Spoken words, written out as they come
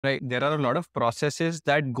right? There are a lot of processes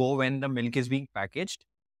that go when the milk is being packaged.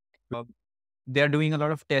 Uh, they are doing a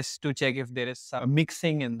lot of tests to check if there is some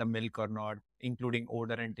mixing in the milk or not, including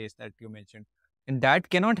odor and taste that you mentioned. And that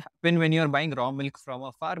cannot happen when you're buying raw milk from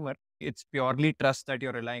a farmer. It's purely trust that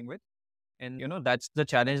you're relying with. And that's the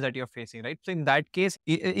challenge that you're facing, right? So in that case,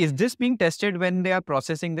 is this being tested when they are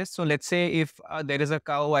processing this? So let's say if there is a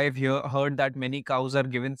cow, I've heard that many cows are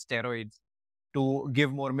given steroids to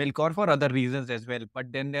give more milk or for other reasons as well.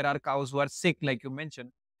 But then there are cows who are sick, like you mentioned,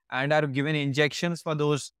 and are given injections for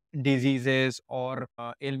those diseases or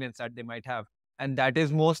ailments that they might have. And that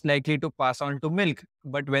is most likely to pass on to milk.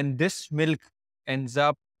 But when this milk ends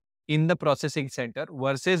up in the processing center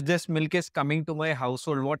versus this milk is coming to my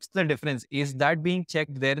household, what's the difference? Is that being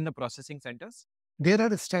checked there in the processing centers? There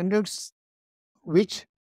are standards which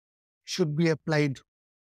should be applied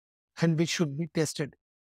and which should be tested,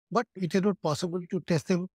 but it is not possible to test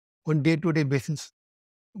them on day-to-day basis.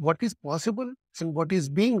 What is possible and what is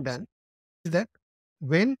being done is that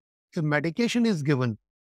when a medication is given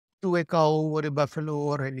to a cow or a buffalo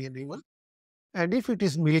or any animal, and if it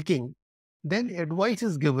is milking, then advice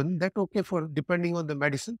is given that okay, for depending on the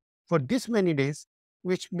medicine, for this many days,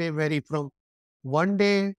 which may vary from 1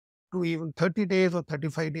 day to even 30 days or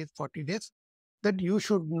 35 days, 40 days, that you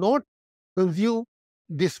should not consume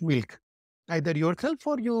this milk, either yourself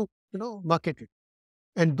or market it.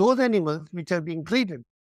 And those animals which are being treated,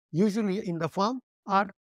 usually in the farm, are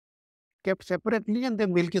kept separately and the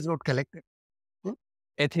milk is not collected. Hmm?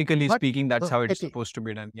 Ethically But speaking, that's how it's ethic, supposed to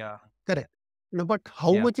be done. Yeah. correct. But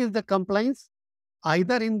how Yeah. much is the compliance?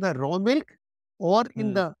 Either in the raw milk or in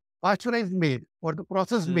Hmm. the pasteurized milk or the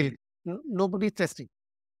processed Hmm. milk, nobody is testing.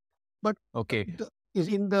 But Okay. is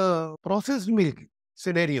in the processed milk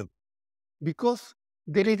scenario, because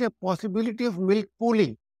there is a possibility of milk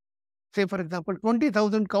pooling. Say, for example,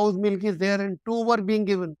 20,000 cows' milk is there and two were being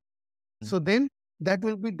given. Hmm. So then that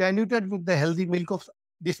will be diluted with the healthy milk of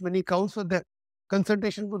this many cows. So the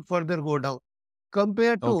concentration would further go down.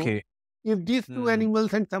 Compared to Okay. if these two Hmm.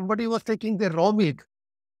 animals and somebody was taking the raw milk,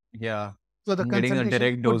 Yeah. so the Getting a concentration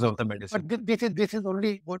direct would dose go. of the medicine. But this is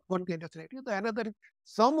only one kind of scenario. The another,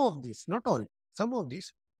 some of these, not all, some of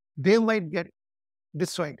these, they might get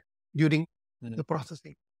destroyed during Hmm. the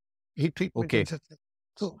processing, heat treatment, Okay. and such.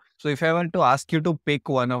 So So if I want to ask you to pick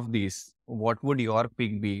one of these, what would your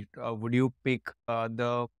pick be? Would you pick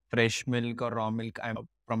the fresh milk or raw milk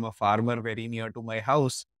from a farmer very near to my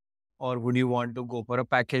house? Or would you want to go for a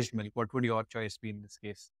packaged milk? What would your choice be in this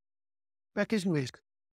case? packaged milk.